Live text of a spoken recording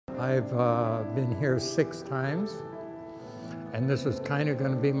I've been here 6 times, and this was kind of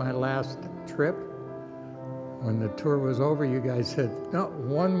going to be my last trip. When the tour was over, you guys said, no,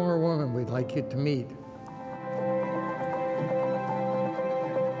 one more woman we'd like you to meet.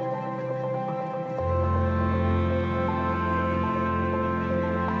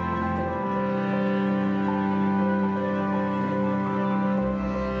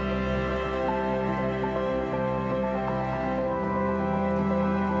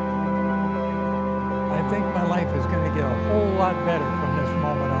 I think my life is going to get a whole lot better from this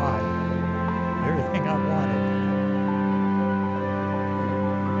moment on. Everything I've wanted.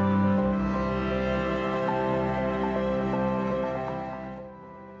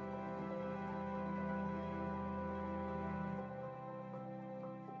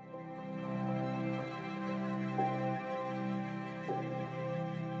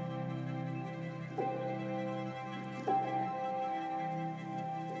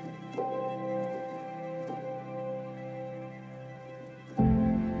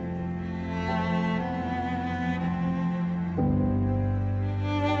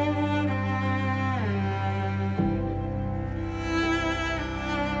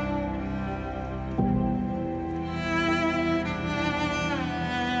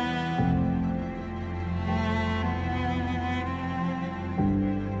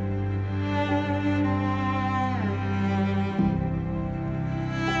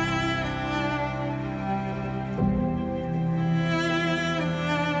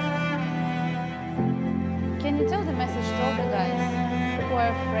 Can you tell the message to all the guys who are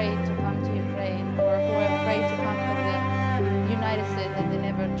afraid to come to Ukraine or who are afraid to come to the United States that they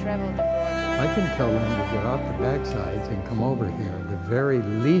never traveled abroad? I can tell them to get off the backsides and come over here. The very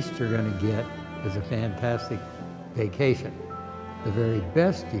least you're going to get is a fantastic vacation. The very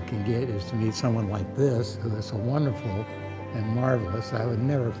best you can get is to meet someone like this, who is so wonderful and marvelous I would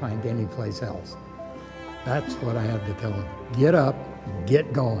never find anyplace else. That's what I have to tell them. Get up,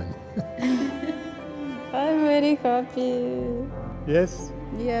 get going. I'm very happy. Yes?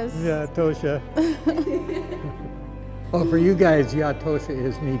 Yes. Yeah, Tosha. Oh, for you guys, yeah, Tosha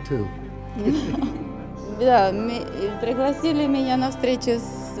is me too. Да, пригласили меня на встречу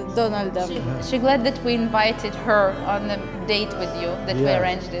с Дональдом. She's glad that we invited her on the date with you, that we Yeah.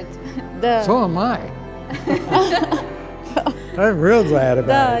 arranged it. Да. So am I. I'm real glad about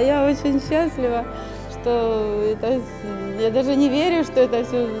Да, it. я очень счастлива, что это, я даже не верю, что это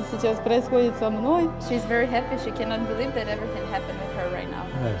все сейчас происходит со мной. She's very happy. She cannot believe that everything happened with her right now.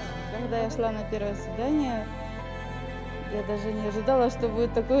 Yes. Когда я шла на первое свидание, я даже не ожидала, что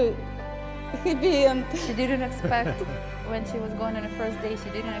будет такой хэппи-энд. She didn't expect, when she was going on the first day, she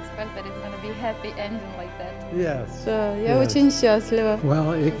didn't expect that it's going to be happy ending like that. Yes. Да, я Yes. очень счастлива.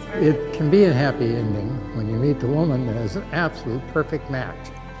 Well, it can be a happy ending when you meet the woman that is an absolute perfect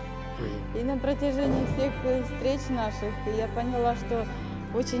match for you. И на протяжении всех встреч наших я поняла, что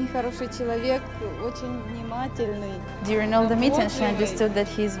очень хороший человек, очень внимательный. During all the meetings, she understood that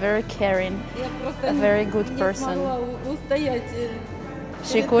he's very caring. Я просто A very good не person. смогла устоять.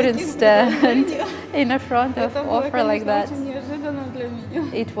 She перед couldn't таким stand предложением. in front of Это было, offer like конечно, that. очень неожиданно для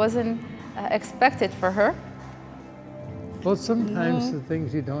меня. It wasn't expected for her. Well, sometimes the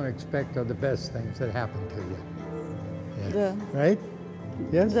things you don't expect are the best things that happen to you. Yeah. Да, Right?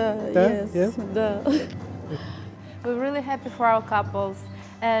 Yes? да, Yeah? yes, Yeah? да. We're really happy for our couples,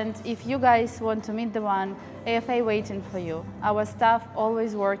 and if you guys want to meet the one, AFA waiting for you. Our staff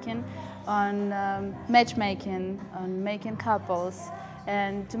always working on matchmaking, on making couples,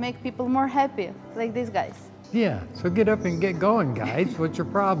 and to make people more happy, like these guys. Yeah. So get up and get going, guys. What's your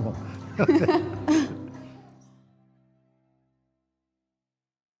problem?